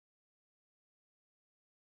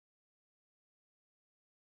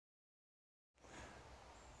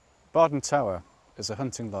Barden Tower is a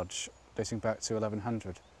hunting lodge dating back to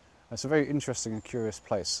 1100. It's a very interesting and curious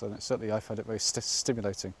place, and certainly I find it very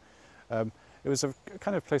stimulating. It was a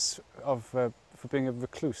kind of place for being a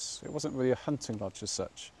recluse. It wasn't really a hunting lodge as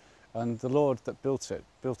such, and the lord that built it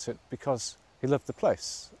because he loved the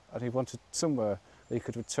place and he wanted somewhere that he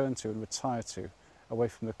could return to and retire to, away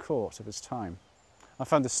from the court of his time. I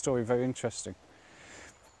found this story very interesting.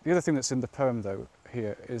 The other thing that's in the poem, though,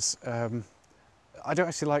 here is I don't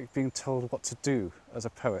actually like being told what to do as a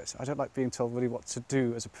poet. I don't like being told really what to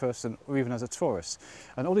do as a person or even as a tourist.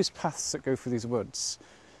 And all these paths that go through these woods,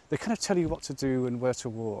 they kind of tell you what to do and where to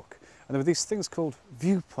walk. And there are these things called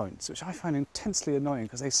viewpoints, which I find intensely annoying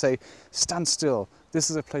because they say, stand still,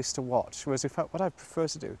 this is a place to watch. Whereas in fact, what I prefer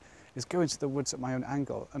to do is go into the woods at my own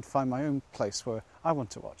angle and find my own place where I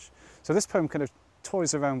want to watch. So this poem kind of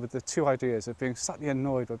toys around with the two ideas of being slightly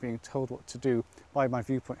annoyed by being told what to do by my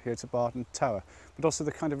viewpoint here to Barden Tower, but also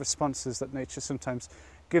the kind of responses that nature sometimes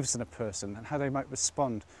gives in a person and how they might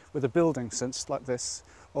respond with a building sense like this,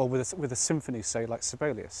 or with a symphony, say, like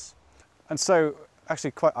Sibelius. And so,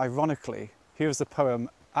 actually quite ironically, here's the poem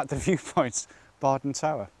at the viewpoint, Barden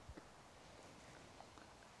Tower.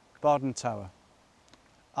 Barden Tower.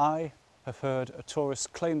 I have heard a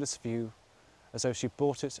tourist claim this view as though she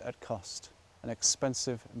bought it at cost, an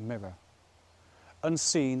expensive mirror.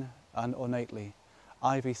 Unseen and ornately,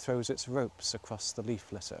 ivy throws its ropes across the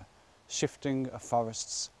leaf litter, shifting a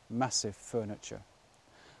forest's massive furniture.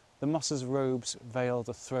 The mosses' robes veil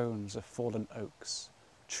the thrones of fallen oaks.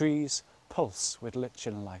 Trees pulse with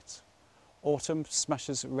lichen light. Autumn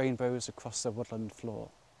smashes rainbows across the woodland floor.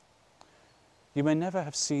 You may never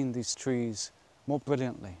have seen these trees more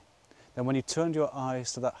brilliantly than when you turned your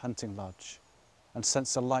eyes to that hunting lodge and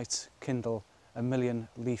sensed the light kindle a million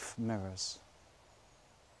leaf mirrors.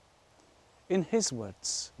 In his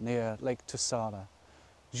woods, near Lake Tussala,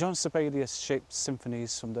 Jean Sibelius shaped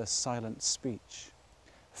symphonies from their silent speech.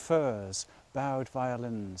 Firs bowed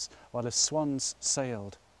violins while his swans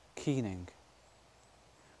sailed, keening.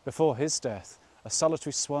 Before his death, a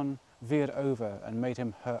solitary swan veered over and made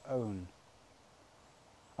him her own.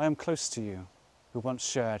 I am close to you, who once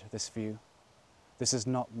shared this view. This is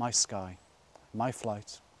not my sky, my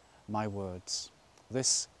flight, my words.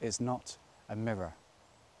 This is not a mirror.